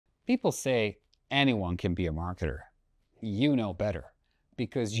People say anyone can be a marketer. You know better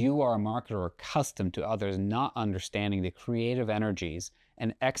because you are a marketer accustomed to others not understanding the creative energies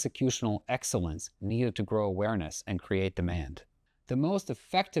and executional excellence needed to grow awareness and create demand. The most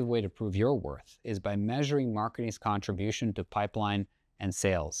effective way to prove your worth is by measuring marketing's contribution to pipeline and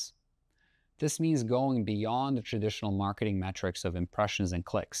sales. This means going beyond the traditional marketing metrics of impressions and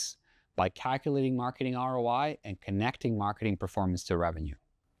clicks by calculating marketing ROI and connecting marketing performance to revenue.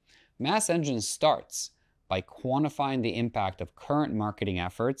 Mass Engine starts by quantifying the impact of current marketing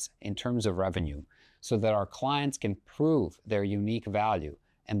efforts in terms of revenue so that our clients can prove their unique value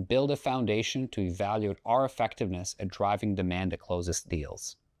and build a foundation to evaluate our effectiveness at driving demand to close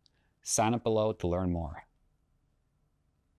deals. Sign up below to learn more.